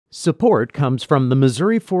Support comes from the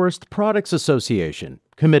Missouri Forest Products Association,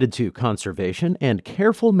 committed to conservation and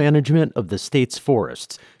careful management of the state's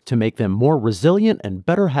forests to make them more resilient and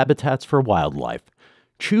better habitats for wildlife.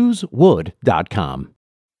 ChooseWood.com.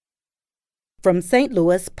 From St.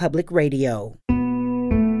 Louis Public Radio.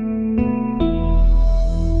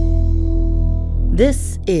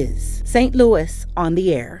 This is St. Louis on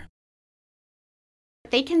the Air.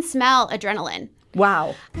 They can smell adrenaline.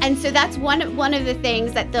 Wow. And so that's one of the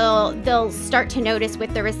things that they'll start to notice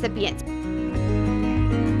with the recipients.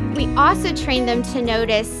 We also train them to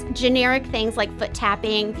notice generic things like foot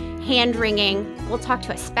tapping, hand wringing. We'll talk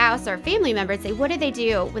to a spouse or a family member and say, what do they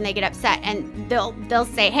do when they get upset? And they'll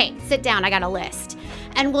say, hey, sit down, I got a list.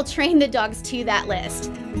 And we'll train the dogs to that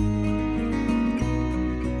list.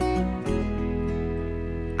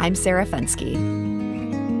 I'm Sarah Fensky.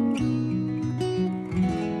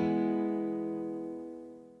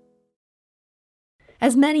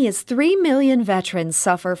 As many as 3 million veterans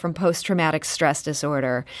suffer from post-traumatic stress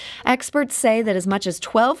disorder. Experts say that as much as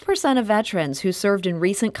 12% of veterans who served in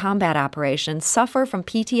recent combat operations suffer from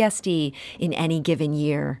PTSD in any given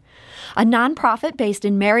year. A nonprofit based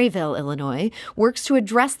in Maryville, Illinois, works to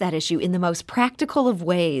address that issue in the most practical of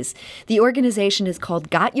ways. The organization is called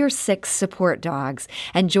Got Your Six Support Dogs,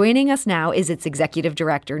 and joining us now is its executive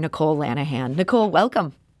director, Nicole Lanahan. Nicole,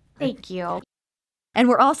 welcome. Thank you. And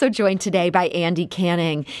we're also joined today by Andy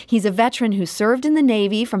Canning. He's a veteran who served in the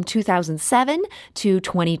Navy from 2007 to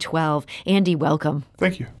 2012. Andy, welcome.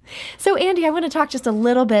 Thank you. So, Andy, I want to talk just a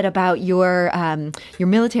little bit about your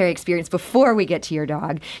military experience before we get to your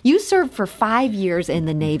dog. You served for 5 years in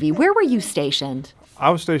the Navy. Where were you stationed?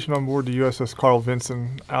 I was stationed on board the USS Carl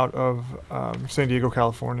Vinson out of San Diego,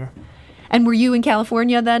 California. And were you in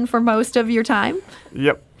California then for most of your time?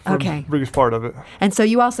 Yep. For Okay. the biggest part of it. And so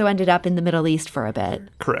you also ended up in the Middle East for a bit.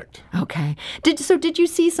 Correct. Okay. Did you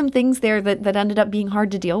see some things there that ended up being hard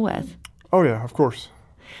to deal with? Oh, yeah, of course.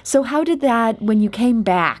 So how did that, when you came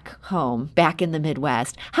back home, back in the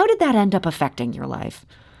Midwest, how did that end up affecting your life?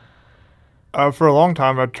 For a long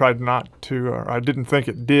time, I tried not to, or I didn't think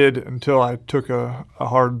it did until I took a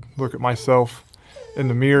hard look at myself in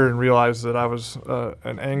the mirror and realized that I was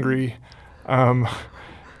an angry,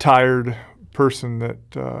 tired person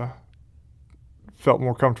that felt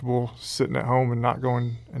more comfortable sitting at home and not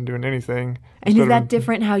going and doing anything. And is that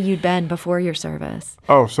different how you'd been before your service?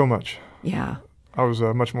 Oh, so much. Yeah. I was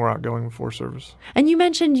much more outgoing before service. And you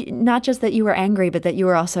mentioned not just that you were angry, but that you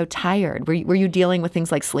were also tired. Were you dealing with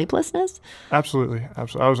things like sleeplessness? Absolutely.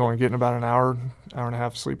 Absolutely. I was only getting about an hour and a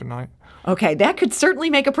half sleep a night. Okay, that could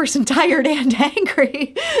certainly make a person tired and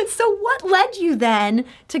angry. So what led you then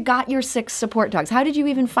to Got Your Six Support Dogs? How did you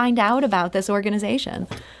even find out about this organization?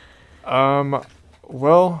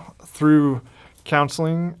 Well, through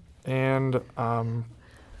counseling and from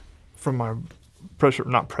my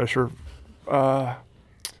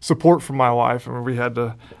support from my wife. I mean, we had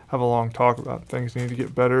to have a long talk about things need to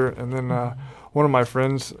get better. And then one of my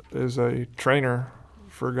friends is a trainer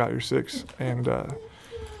for Got Your Six, and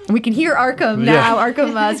we can hear Arkum now. Yeah.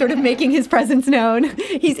 Arkum sort of making his presence known.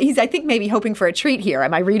 He's I think, maybe hoping for a treat here.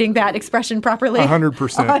 Am I reading that expression properly? 100%.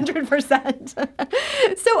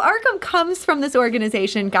 100%. So Arkum comes from this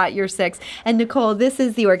organization, Got Your Six. And Nicole, this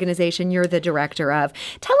is the organization you're the director of.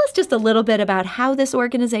 Tell us just a little bit about how this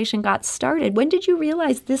organization got started. When did you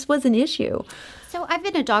realize this was an issue? So I've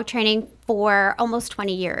been in dog training for almost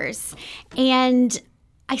 20 years. And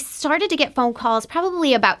I started to get phone calls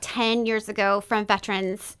probably about 10 years ago from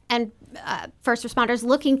veterans and first responders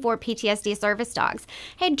looking for PTSD service dogs.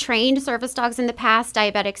 I had trained service dogs in the past,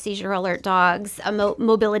 diabetic seizure alert dogs,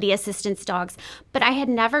 mobility assistance dogs, but I had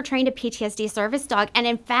never trained a PTSD service dog. And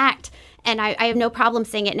in fact, and I have no problem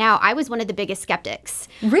saying it now, I was one of the biggest skeptics.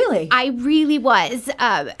 Really? I really was.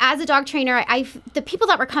 As a dog trainer, the people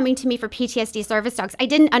that were coming to me for PTSD service dogs, I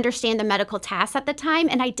didn't understand the medical tasks at the time,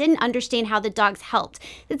 and I didn't understand how the dogs helped.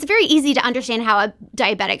 It's very easy to understand how a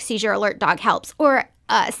diabetic seizure alert dog helps, or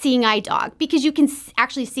a seeing eye dog, because you can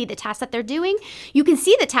actually see the tasks that they're doing. You can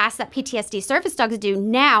see the tasks that PTSD service dogs do.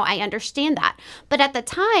 Now I understand that. But at the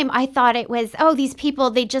time, I thought it was, oh, these people,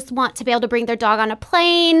 they just want to be able to bring their dog on a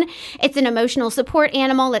plane. It's an emotional support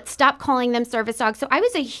animal. Let's stop calling them service dogs. So I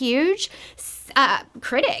was a huge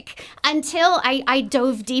critic until I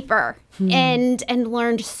dove deeper and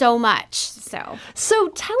learned so much. So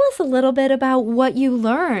tell us a little bit about what you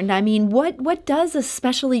learned. I mean, what does a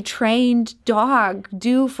specially trained dog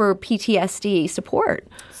do for PTSD support?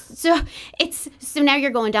 So now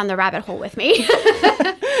you're going down the rabbit hole with me.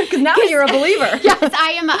 Because now you're a believer. Yes,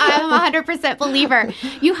 I'm a 100% believer.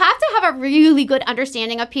 You have to have a really good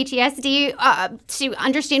understanding of PTSD to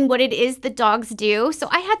understand what it is the dogs do. So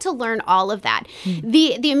I had to learn all of that.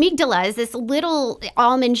 The amygdala is this little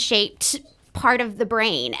almond-shaped part of the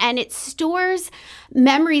brain, and it stores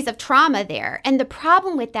memories of trauma there. And the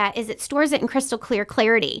problem with that is it stores it in crystal clear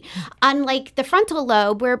clarity. Unlike the frontal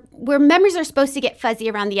lobe, where memories are supposed to get fuzzy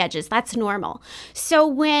around the edges, that's normal. So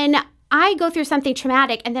when I go through something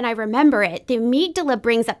traumatic and then I remember it, the amygdala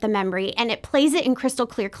brings up the memory and it plays it in crystal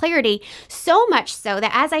clear clarity, so much so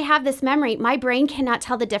that as I have this memory, my brain cannot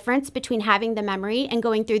tell the difference between having the memory and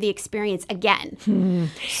going through the experience again.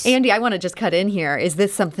 Andy, I want to just cut in here. Is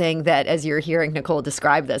this something that, as you're hearing Nicole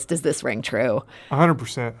describe this, does this ring true?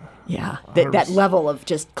 100%. Yeah, that level of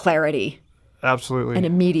just clarity. Absolutely. And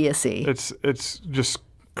immediacy. It's just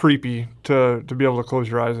creepy to be able to close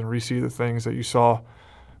your eyes and re-see the things that you saw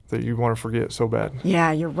that you want to forget so bad.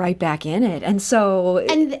 Yeah, you're right back in it. And so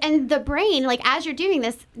and the brain, like as you're doing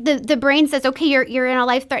this, the brain says, okay, you're in a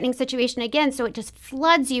life-threatening situation again, so it just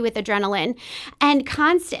floods you with adrenaline. And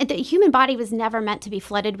the human body was never meant to be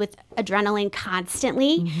flooded with adrenaline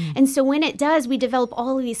constantly. And so when it does, we develop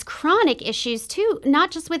all of these chronic issues too,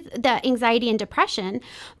 not just with the anxiety and depression,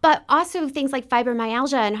 but also things like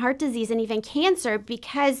fibromyalgia and heart disease and even cancer,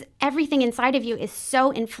 because everything inside of you is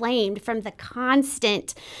so inflamed from the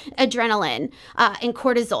constant adrenaline and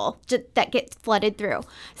cortisol that gets flooded through.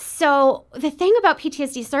 So the thing about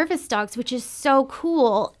PTSD service dogs, which is so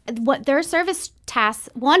cool, what their service tasks,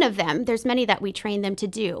 one of them, there's many that we train them to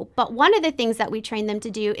do, but one of the things that we train them to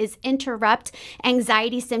do is interrupt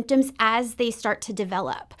anxiety symptoms as they start to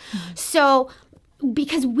develop. So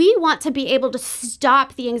because we want to be able to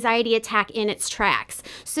stop the anxiety attack in its tracks.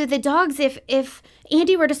 So the dogs, if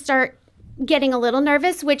Andy were to start getting a little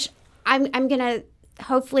nervous, which I'm going to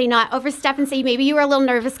hopefully not overstep and say maybe you were a little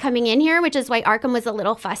nervous coming in here, which is why Arkum was a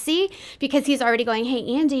little fussy, because he's already going, hey,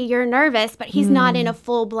 Andy, you're nervous, but he's not in a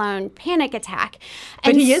full-blown panic attack.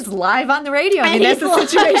 But he is live on the radio. I mean, that's a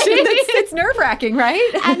situation it's nerve-wracking,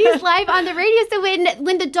 right? And he's live on the radio. So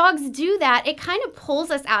when the dogs do that, it kind of pulls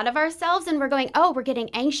us out of ourselves and we're going, oh, we're getting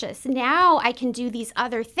anxious. Now I can do these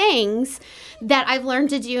other things that I've learned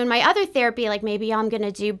to do in my other therapy, like maybe I'm going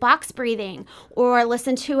to do box breathing or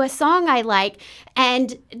listen to a song I like.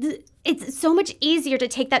 And it's so much easier to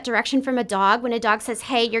take that direction from a dog when a dog says,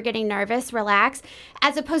 hey, you're getting nervous, relax,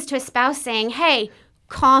 as opposed to a spouse saying, hey,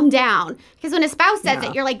 calm down. Because when a spouse says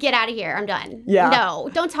it, you're like, get out of here, I'm done. Yeah. No,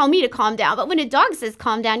 don't tell me to calm down. But when a dog says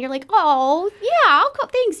calm down, you're like, oh, yeah,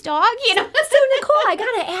 thanks, dog. You know. So, Nicole, I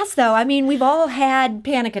got to ask, though, I mean, we've all had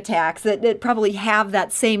panic attacks that probably have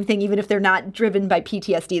that same thing, even if they're not driven by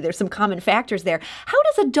PTSD. There's some common factors there. How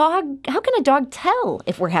can a dog tell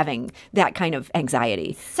if we're having that kind of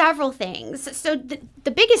anxiety? Several things. So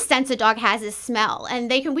the biggest sense a dog has is smell.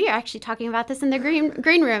 And we are actually talking about this in the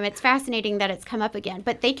green room. It's fascinating that it's come up again.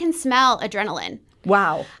 But they can smell adrenaline.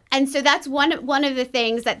 Wow. And so that's one of the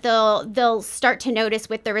things that they'll start to notice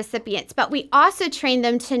with the recipients. But we also train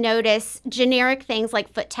them to notice generic things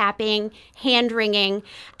like foot tapping, hand wringing.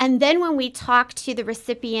 And then when we talk to the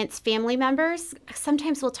recipient's family members,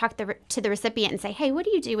 sometimes we'll talk to the recipient and say, hey, what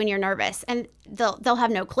do you do when you're nervous? And they'll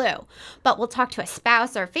have no clue. But we'll talk to a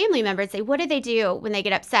spouse or a family member and say, what do they do when they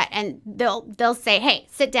get upset? And they'll say, hey,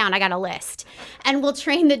 sit down, I got a list. And we'll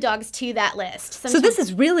train the dogs to that list. So this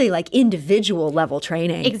is really like individual level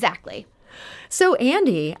training. Exactly. So,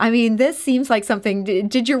 Andy, I mean, this seems like something.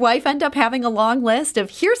 Did your wife end up having a long list of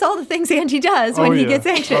here's all the things Andy does when he gets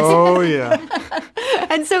anxious? Oh, yeah.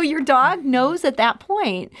 And so your dog knows at that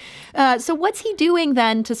point. So what's he doing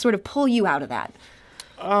then to sort of pull you out of that?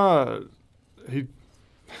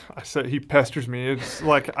 He pesters me. It's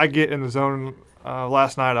like I get in the zone.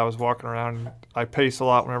 Last night I was walking around. I pace a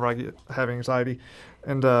lot whenever I have anxiety.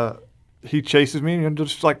 And he chases me and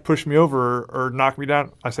just like push me over or knock me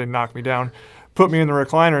down. I say knock me down. Put me in the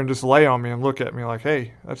recliner and just lay on me and look at me like,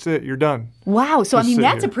 hey, that's it, you're done. Wow. So, just I mean,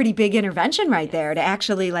 that's here. a pretty big intervention right there to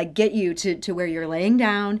actually like get you to where you're laying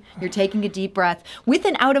down, you're taking a deep breath. With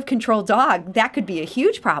an out-of-control dog, that could be a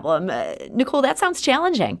huge problem. Nicole, that sounds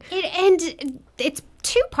challenging. And it's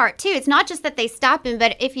two-part, too. It's not just that they stop him,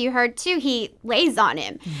 but if you heard, too, he lays on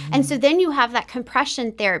him. Mm-hmm. And so then you have that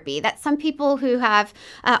compression therapy that some people who have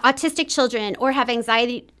autistic children or have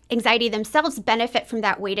anxiety themselves benefit from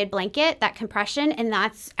that weighted blanket, that compression, and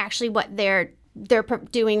that's actually what they're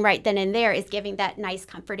doing right then and there is giving that nice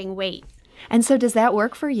comforting weight. And so does that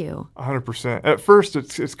work for you? 100%. At first,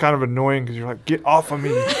 it's kind of annoying because you're like, get off of me.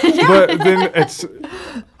 But then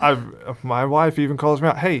my wife even calls me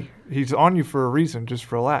out, hey, he's on you for a reason.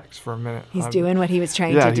 Just relax for a minute. He's doing what he was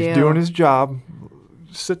trained to do. Yeah, he's doing his job.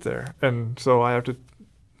 sit there, and so I have to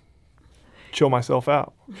chill myself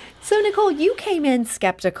out. So, Nicole, you came in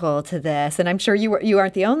skeptical to this, and I'm sure you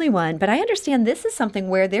aren't the only one, but I understand this is something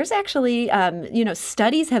where there's actually,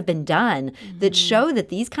 studies have been done that show that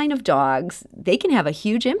these kind of dogs, they can have a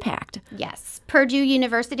huge impact. Yes. Purdue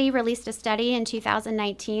University released a study in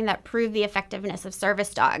 2019 that proved the effectiveness of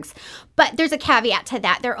service dogs. But there's a caveat to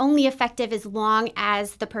that. They're only effective as long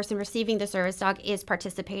as the person receiving the service dog is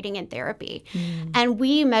participating in therapy. And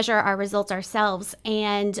we measure our results ourselves.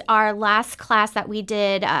 And our last class that we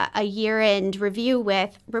did a year-end review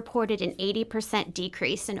with reported an 80%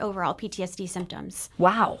 decrease in overall PTSD symptoms.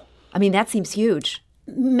 Wow. I mean, that seems huge.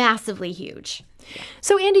 Massively huge.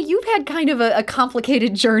 So, Andy, you've had kind of a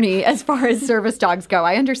complicated journey as far as service dogs go.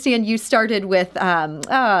 I understand you started with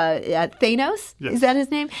Thanos. Yes. Is that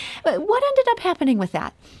his name? What ended up happening with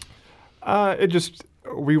that?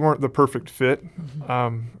 We weren't the perfect fit.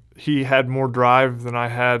 He had more drive than I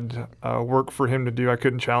had work for him to do. I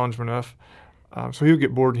couldn't challenge him enough. So he would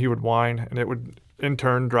get bored and he would whine, and it would, in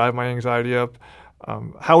turn, drive my anxiety up.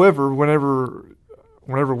 However, whenever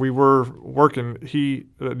we were working,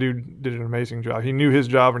 that dude did an amazing job. He knew his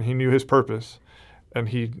job and he knew his purpose. And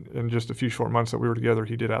in just a few short months that we were together,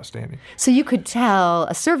 he did outstanding. So you could tell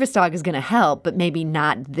a service dog is going to help, but maybe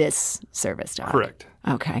not this service dog. Correct.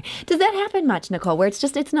 Okay. Does that happen much, Nicole, where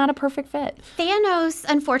it's not a perfect fit? Thanos,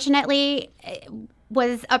 unfortunately,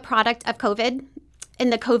 was a product of COVID.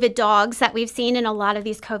 And the COVID dogs that we've seen, and a lot of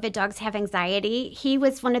these COVID dogs have anxiety. He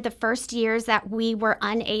was one of the first years that we were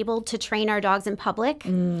unable to train our dogs in public.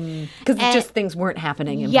 Because just things weren't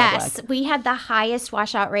happening in public. Yes, we had the highest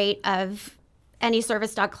washout rate of any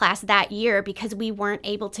service dog class that year because we weren't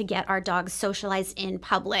able to get our dogs socialized in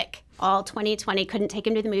public. All 2020, couldn't take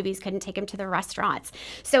him to the movies, couldn't take him to the restaurants.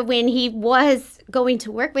 So when he was going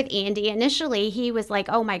to work with Andy, initially he was like,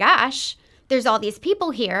 oh my gosh, there's all these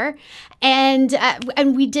people here. And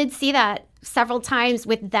we did see that several times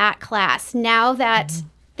with that class. Now that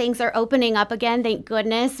things are opening up again, thank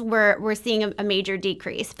goodness, we're seeing a major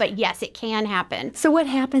decrease. But yes, it can happen. So what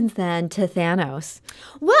happens then to Thanos?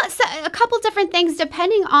 Well, so a couple different things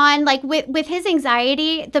depending on, like with his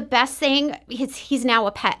anxiety, the best thing is he's now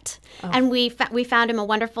a pet. And we found him a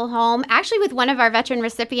wonderful home, actually with one of our veteran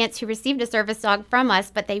recipients who received a service dog from us,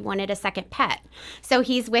 but they wanted a second pet. So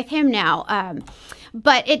he's with him now.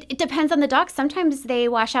 But it depends on the dog. Sometimes they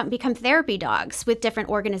wash out and become therapy dogs with different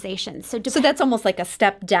organizations. So that's almost like a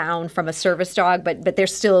step down from a service dog, but they're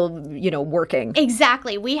still, working.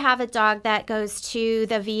 Exactly. We have a dog that goes to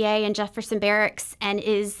the VA in Jefferson Barracks and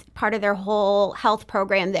is part of their whole health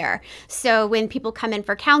program there. So when people come in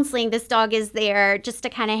for counseling, this dog is there just to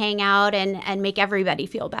kind of hang out and make everybody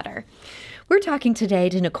feel better. We're talking today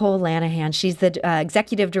to Nicole Lanahan. She's the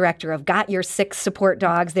executive director of Got Your Six Support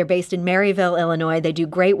Dogs. They're based in Maryville, Illinois. They do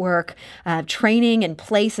great work training and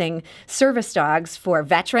placing service dogs for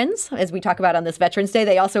veterans, as we talk about on this Veterans Day.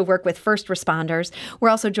 They also work with first responders. We're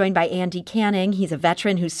also joined by Andy Canning. He's a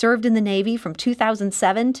veteran who served in the Navy from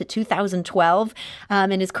 2007 to 2012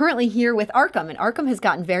 and is currently here with Arkum. And Arkum has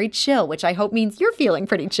gotten very chill, which I hope means you're feeling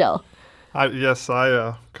pretty chill. Yes,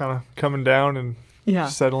 I kind of coming down and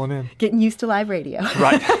settling in. Getting used to live radio.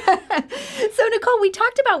 Right. So, Nicole, we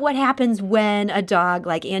talked about what happens when a dog,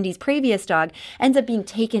 like Andy's previous dog, ends up being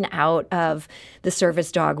taken out of the service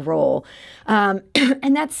dog role.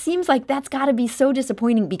 And that seems like that's got to be so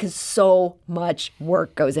disappointing because so much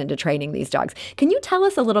work goes into training these dogs. Can you tell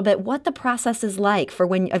us a little bit what the process is like for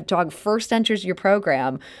when a dog first enters your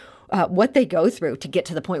program, what they go through to get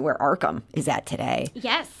to the point where Arkum is at today?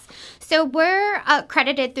 Yes. So we're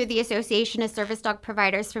accredited through the Association of Service Dog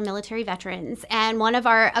Providers for Military Veterans. And one of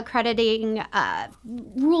our accrediting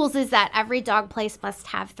rules is that every dog place must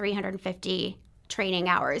have 350 training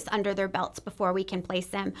hours under their belts before we can place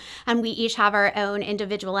them. And we each have our own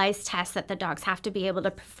individualized tests that the dogs have to be able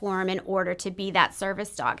to perform in order to be that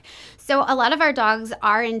service dog. So a lot of our dogs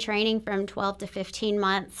are in training from 12 to 15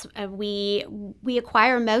 months. We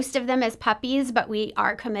acquire most of them as puppies, but we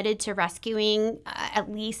are committed to rescuing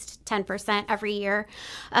at least 10% every year.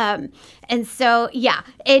 And so,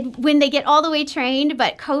 when they get all the way trained,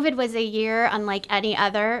 but COVID was a year unlike any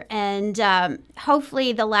other. And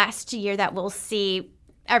hopefully the last year that we'll see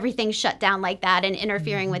everything shut down like that and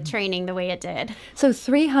interfering with training the way it did. So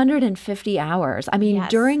 350 hours. I mean,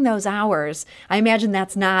 During those hours, I imagine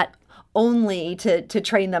that's not only to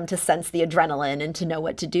train them to sense the adrenaline and to know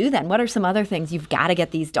what to do then. What are some other things you've got to get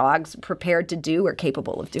these dogs prepared to do or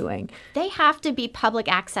capable of doing? They have to be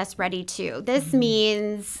public access ready too. This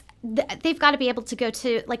means they've got to be able to go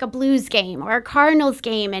to like a Blues game or a Cardinals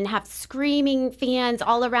game and have screaming fans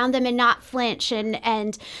all around them and not flinch.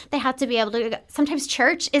 And they have to be able to, sometimes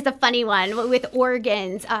church is a funny one with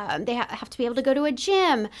organs. They have to be able to go to a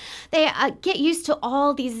gym. They get used to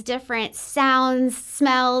all these different sounds,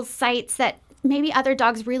 smells, sights that maybe other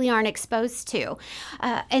dogs really aren't exposed to.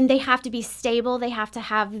 And they have to be stable. They have to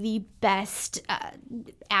have the best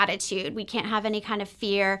attitude. We can't have any kind of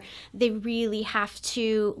fear. They really have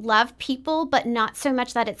to love people, but not so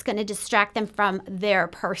much that it's going to distract them from their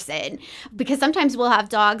person. Because sometimes we'll have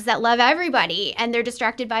dogs that love everybody and they're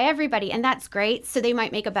distracted by everybody, and that's great. So they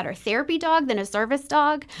might make a better therapy dog than a service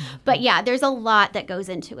dog. But yeah, there's a lot that goes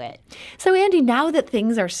into it. So Andy, now that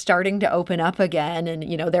things are starting to open up again and,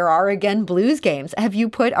 there are again Blues games, have you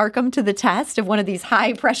put Arkum to the test of one of these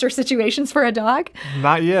high pressure situations for a dog?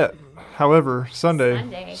 Not yet. However,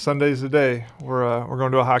 Sunday's the day. We're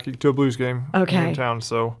going to a Blues game in town.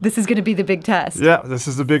 So this is going to be the big test. Yeah, this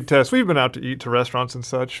is the big test. We've been out to eat to restaurants and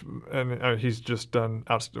such, and he's just doing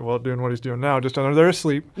what he's doing now, just under there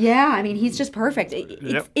asleep. Yeah, I mean, he's just perfect.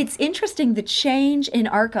 It's interesting, the change in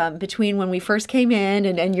Arkum between when we first came in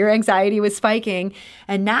and your anxiety was spiking,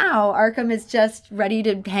 and now Arkum is just ready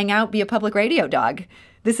to hang out, be a public radio dog.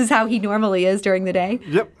 This is how he normally is during the day?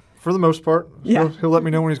 Yep. For the most part. Yeah. He'll let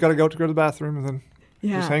me know when he's got to go to the bathroom, and then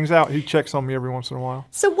just hangs out. He checks on me every once in a while.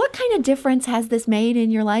 So what kind of difference has this made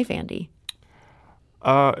in your life, Andy?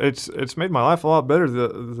 It's made my life a lot better.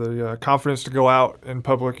 The confidence to go out in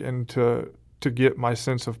public and to get my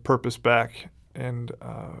sense of purpose back and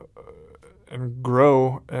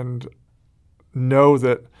grow and know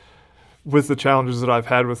that with the challenges that I've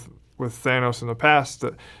had with Thanos in the past,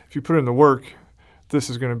 that if you put in the work, this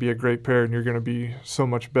is going to be a great pair and you're going to be so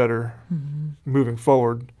much better moving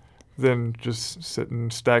forward than just sitting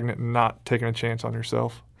stagnant and not taking a chance on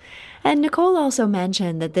yourself. And Nicole also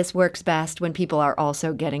mentioned that this works best when people are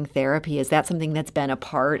also getting therapy. Is that something that's been a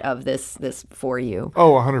part of this for you?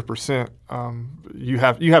 Oh, 100%. You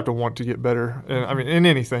have to want to get better. And I mean, in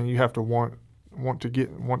anything, you have to want to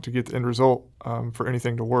get the end result for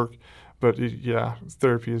anything to work. But yeah,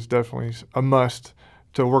 therapy is definitely a must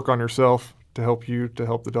to work on yourself, to help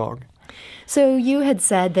the dog. So you had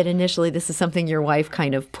said that initially this is something your wife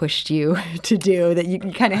kind of pushed you to do, that you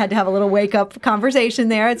kind of had to have a little wake-up conversation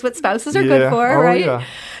there. It's what spouses are good for, right?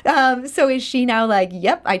 Yeah. So is she now like,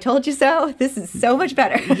 yep, I told you so? This is so much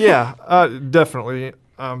better. Yeah, definitely.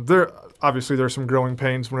 There's some growing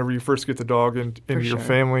pains whenever you first get the dog into your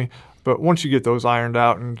family. But once you get those ironed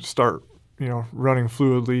out and start, running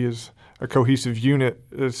fluidly as a cohesive unit,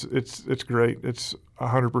 it's great. It's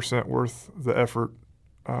 100% worth the effort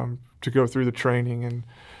to go through the training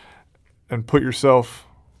and put yourself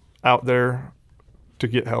out there to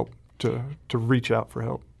get help, to reach out for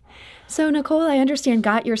help. So Nicole, I understand,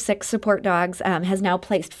 got your 6 support dogs, has now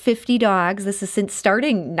placed 50 dogs. This is since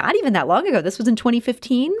starting not even that long ago. This was in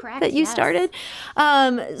 2015 that you started.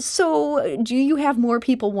 So do you have more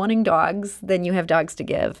people wanting dogs than you have dogs to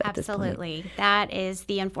give at this point? Absolutely. That is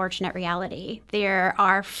the unfortunate reality. There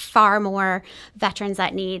are far more veterans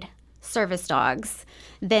that need service dogs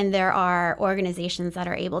than there are organizations that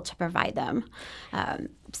are able to provide them.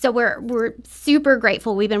 So we're super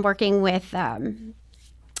grateful. We've been working with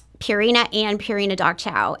Purina and Purina Dog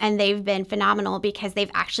Chow, and they've been phenomenal because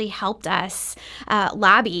they've actually helped us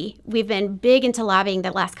lobby. We've been big into lobbying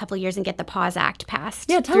the last couple of years and get the PAWS Act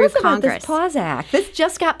passed. Yeah, tell us about this PAWS Act. This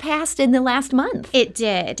just got passed in the last month. It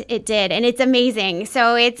did, and it's amazing.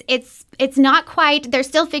 So it's not quite. They're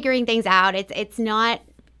still figuring things out. It's not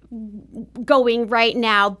going right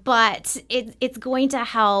now, but it's going to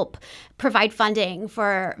help provide funding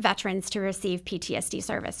for veterans to receive PTSD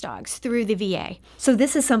service dogs through the VA. So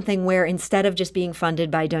this is something where instead of just being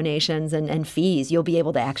funded by donations and fees, you'll be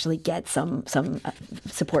able to actually get some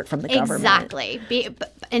support from the government. Exactly.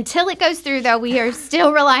 Until it goes through, though, we are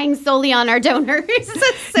still relying solely on our donors. So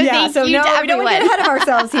thank you to everyone. We don't want to get ahead of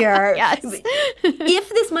ourselves here. Yes. If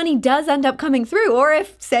this money does end up coming through, or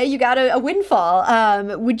if, say, you got a windfall,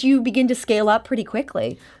 would you begin to scale up pretty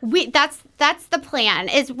quickly? That's the plan.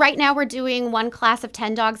 Is right now we're doing one class of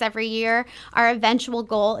 10 dogs every year. Our eventual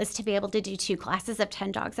goal is to be able to do 2 classes of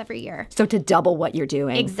 10 dogs every year. So to double what you're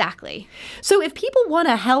doing. Exactly. So if people want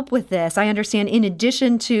to help with this, I understand in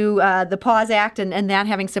addition to the PAWS Act and that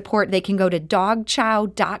having support, they can go to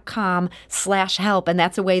dogchow.com/help. And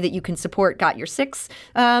that's a way that you can support Got Your 6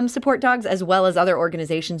 support dogs, as well as other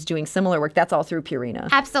organizations doing similar work. That's all through Purina.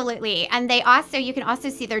 Absolutely. And you can also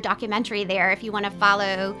see their documentary there if you want to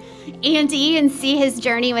follow Andy and see his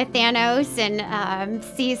journey with Thanos and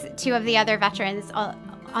see 2 of the other veterans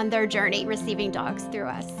on their journey receiving dogs through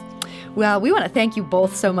us. Well, we want to thank you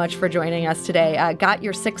both so much for joining us today. Got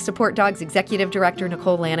Your Sick Support Dogs Executive Director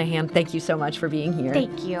Nicole Lanahan, thank you so much for being here.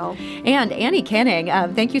 Thank you. And Annie Kenning,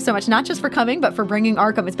 thank you so much, not just for coming, but for bringing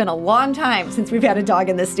Arkum. It's been a long time since we've had a dog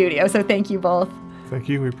in the studio, so thank you both. Thank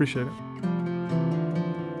you. We appreciate it.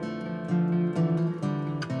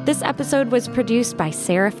 This episode was produced by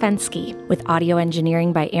Sarah Fensky, with audio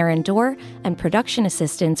engineering by Aaron Dorr and production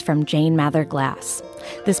assistance from Jane Mather-Glass.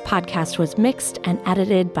 This podcast was mixed and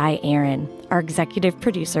edited by Aaron. Our executive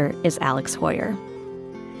producer is Alex Hoyer.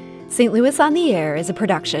 St. Louis on the Air is a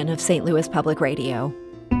production of St. Louis Public Radio.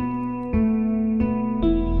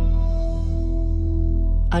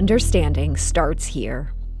 Understanding starts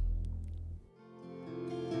here.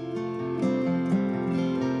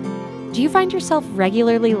 Do you find yourself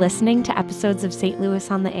regularly listening to episodes of St.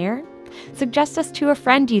 Louis on the Air? Suggest us to a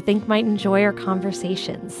friend you think might enjoy our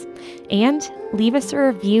conversations. And leave us a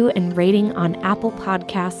review and rating on Apple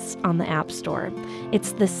Podcasts on the App Store.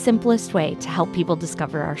 It's the simplest way to help people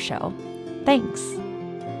discover our show. Thanks.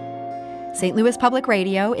 St. Louis Public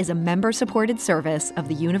Radio is a member-supported service of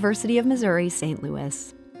the University of Missouri, St.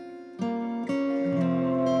 Louis.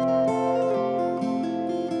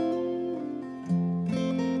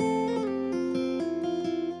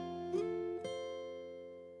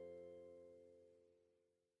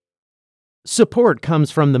 Support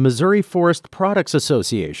comes from the Missouri Forest Products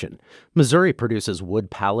Association. Missouri produces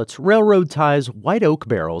wood pallets, railroad ties, white oak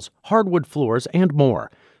barrels, hardwood floors, and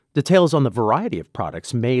more. Details on the variety of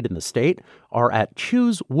products made in the state are at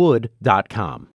choosewood.com.